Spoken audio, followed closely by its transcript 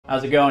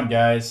How's it going,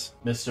 guys?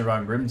 Mr.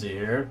 Von Grimsey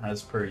here,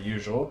 as per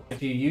usual.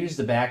 If you use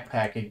the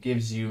backpack, it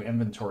gives you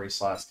inventory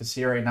slots. Because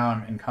see, right now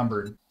I'm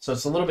encumbered. So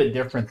it's a little bit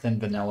different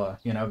than vanilla.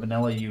 You know,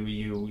 vanilla,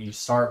 you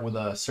start with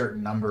a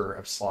certain number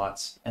of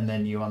slots, and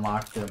then you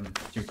unlock them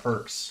through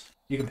perks.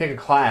 You can pick a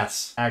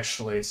class,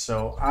 actually.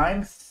 So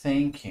I'm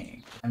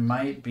thinking I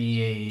might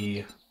be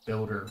a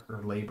builder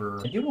or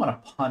laborer. I do want to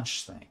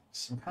punch things.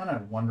 I'm kind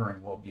of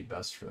wondering what would be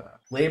best for that.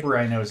 Labor,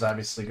 I know, is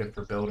obviously good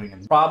for building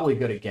and probably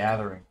good at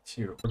gathering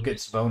too. Or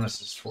gets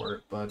bonuses for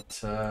it, but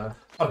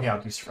okay, I'll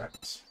do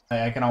survivals.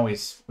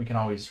 We can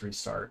always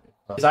restart.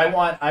 Because I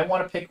want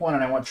to pick one,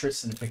 and I want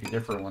Tristan to pick a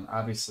different one,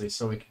 obviously,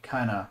 so we can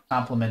kind of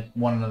complement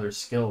one another's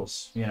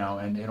skills, you know,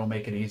 and it'll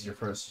make it easier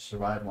for us to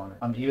survive on it.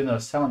 Even though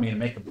it's telling me to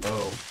make a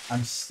bow,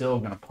 I'm still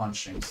gonna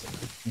punch things.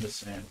 I'm just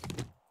saying.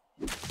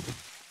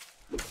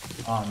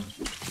 I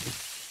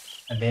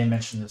may have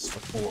mentioned this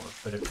before,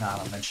 but if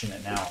not, I'll mention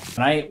it now.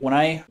 I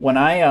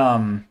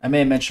may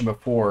have mentioned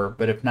before,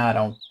 but if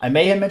not, I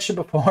may have mentioned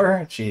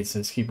before.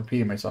 Jesus, keep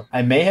repeating myself.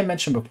 I may have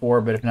mentioned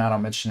before, but if not, I'll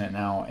mention it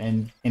now.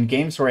 And in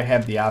games where I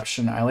have the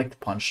option, I like to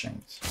punch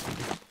things.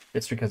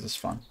 It's because it's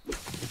fun.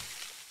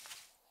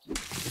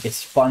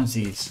 It's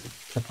funsies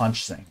to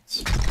punch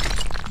things.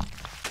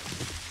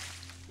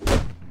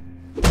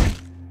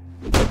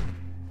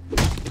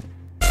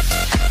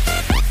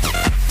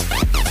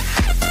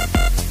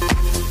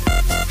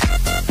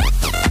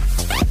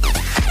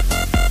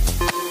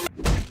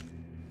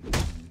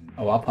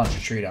 Oh, I'll punch a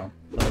tree down.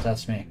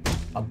 That's me.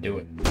 I'll do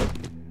it.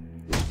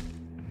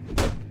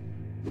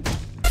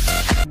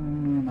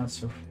 Not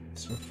so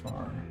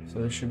far. So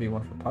there should be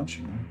one for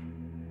punching.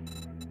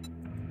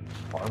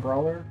 Bar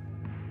brawler?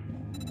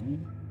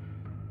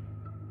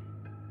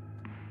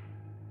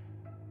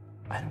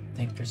 I don't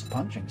think there's a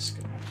punching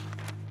skill.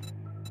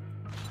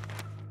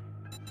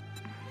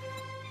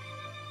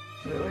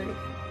 Really?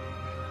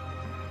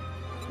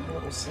 I'm a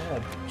little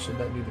sad. Should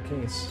that be the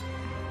case?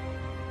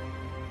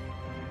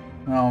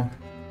 Well,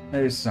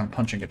 maybe this is I'm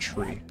punching a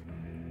tree.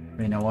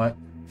 But you know what?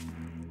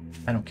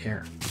 I don't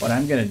care. What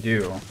I'm gonna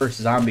do, first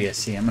zombie I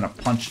see, I'm gonna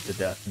punch it to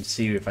death and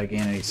see if I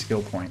gain any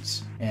skill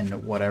points and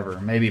whatever.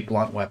 Maybe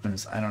blunt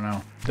weapons, I don't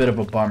know. Bit of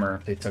a bummer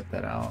if they took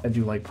that out. I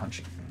do like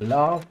punching.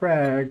 Law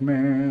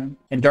fragment.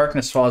 And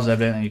Darkness Falls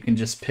evident, and you can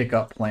just pick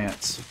up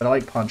plants. But I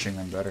like punching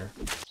them better.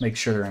 Make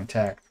sure they're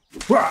intact.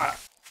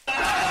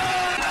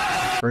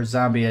 First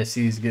zombie I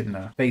see is getting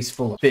a face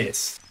full of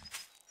fists.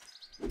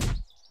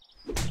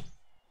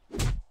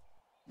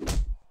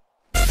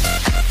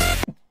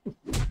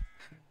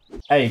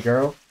 Hey,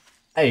 girl.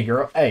 Hey,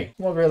 girl. Hey,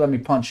 come over here, let me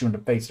punch you in the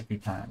face a few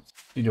times.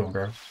 You doing,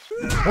 girl?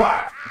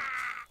 What?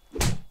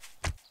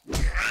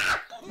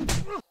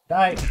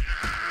 Die.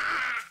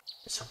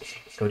 It's okay.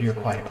 Go to your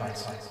quiet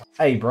place.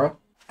 Hey, bro.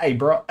 Hey,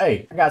 bro.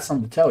 Hey, I got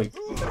something to tell you.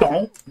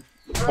 Don't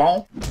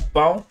run,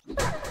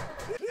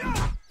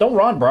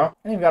 bro. I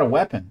ain't even got a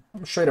weapon.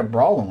 I'm straight up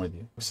brawling with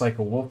you. Looks like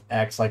a wolf,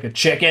 acts like a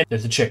chicken.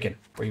 There's a chicken.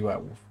 Where you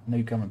at, wolf? I know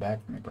you coming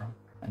back for me, bro.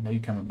 I know you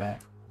coming back.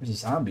 There's a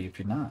zombie if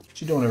you're not.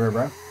 What you doing over here,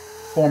 bro?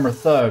 Former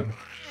thug.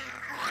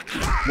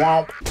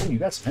 Womp. Oh, you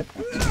got some hit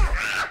points.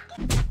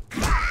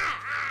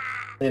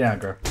 Lay down,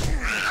 girl.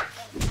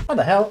 What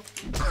the hell?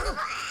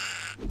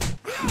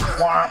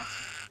 Womp.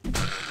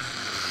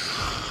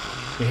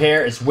 Your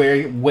hair is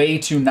way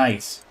too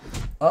nice.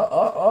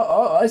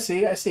 I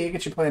see.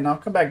 Get you playing now.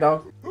 Come back,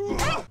 dog.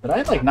 Did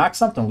I like knock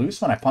something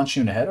loose when I punched you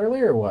in the head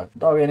earlier or what?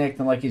 Dog ain't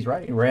acting like he's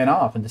right. He ran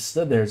off and just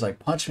stood there. He's like,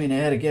 punch me in the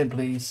head again,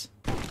 please.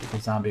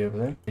 Zombie over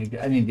there.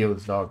 I need to deal with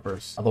this dog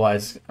first.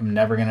 Otherwise, I'm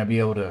never gonna be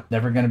able to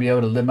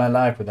live my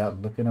life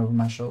without looking over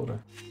my shoulder.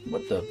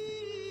 What the?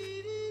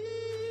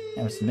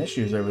 There's some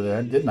issues over there.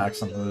 I did knock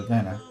something loose,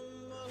 didn't I?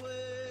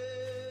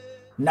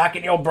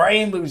 Knocking your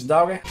brain loose,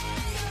 doggy.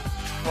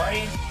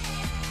 Brain.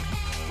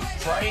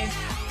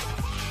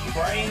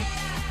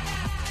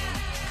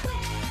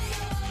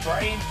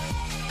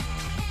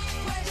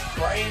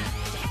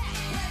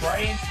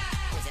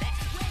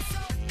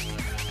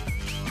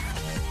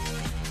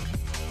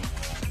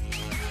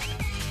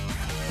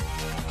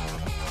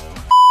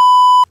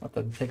 I'll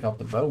have to take off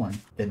the bow and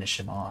finish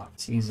him off.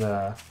 He's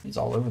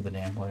all over the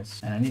damn place.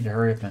 And I need to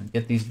hurry up and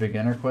get these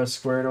beginner quests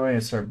squared away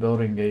and start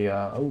building a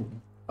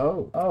oh,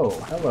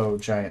 hello,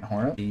 giant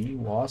hornet. Bee,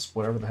 wasp,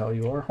 whatever the hell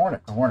you are.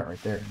 Hornet. A hornet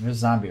right there. There's a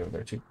zombie over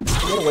there too.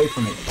 Get away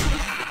from me.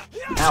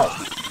 Ow.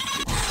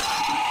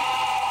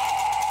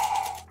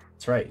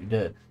 That's right, you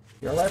did.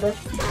 You alright, bro?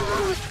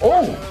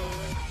 Oh!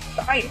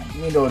 Damn!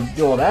 You need to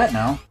do all that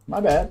now. My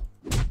bad.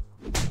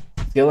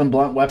 Skill and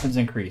blunt weapons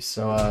increase,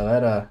 so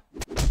that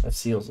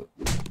seals it.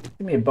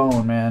 Give me a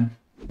bone, man.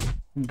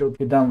 Go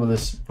get done with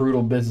this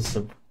brutal business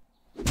of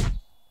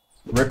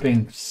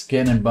ripping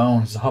skin and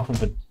bones off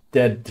of a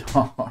dead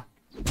dog.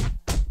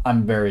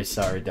 I'm very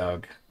sorry,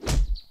 dog.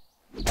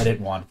 I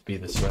didn't want it to be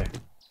this way.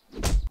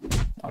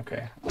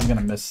 Okay, I'm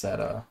gonna miss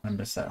that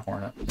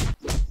hornet.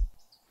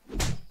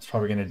 It's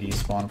probably gonna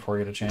despawn before I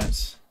get a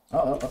chance.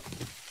 Oh.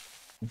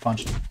 You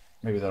punched him.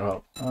 Maybe that'll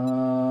help.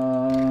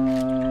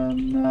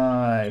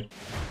 Knife.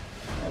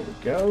 There we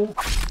go.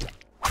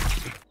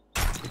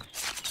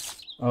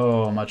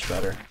 Oh, much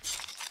better.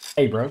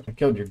 Hey, bro, I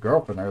killed your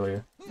girlfriend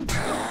earlier.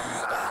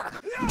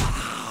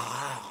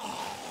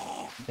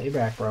 Stay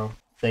back, bro.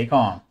 Stay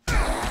calm.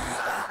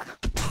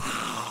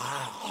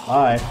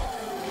 Bye.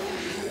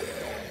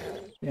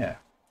 Yeah.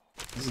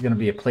 This is going to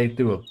be a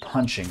playthrough of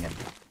punching and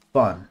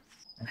fun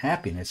and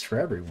happiness for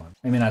everyone.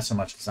 Maybe not so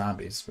much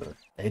zombies, but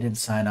they didn't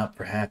sign up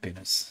for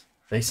happiness.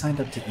 They signed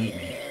up to eat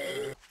me.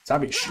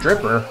 Zombie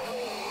stripper?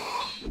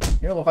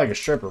 You don't look like a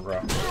stripper,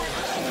 bro.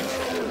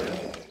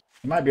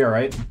 You might be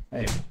alright.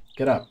 Hey,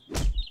 get up.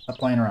 Stop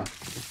playing around.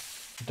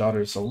 My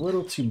daughter's a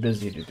little too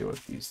busy to do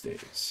it these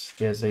days.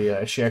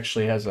 She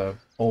actually has a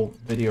whole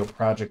video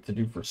project to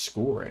do for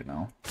school right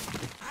now.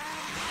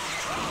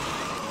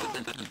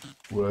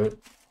 What?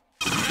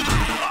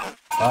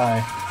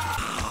 Bye.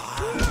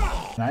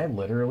 Can I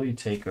literally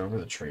take over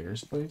the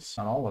trader's place?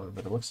 Not all of it,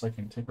 but it looks like I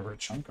can take over a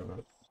chunk of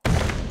it.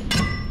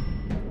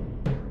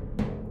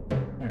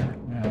 There.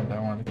 And I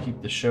wanted to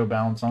keep the show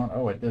balance on.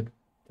 Oh, I did.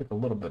 Took a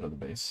little bit of the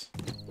base.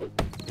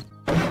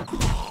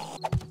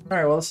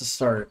 Alright, well, this is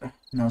start.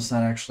 No, it's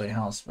not actually a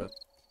house, but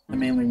I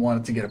mainly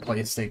wanted to get a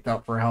place staked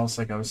out for a house,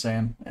 like I was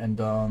saying. And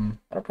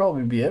that'll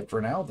probably be it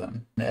for now, then.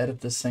 I'm gonna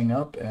edit this thing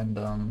up,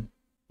 and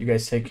you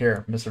guys take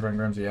care. Mr. Van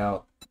Grimsey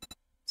out.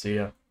 See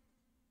ya.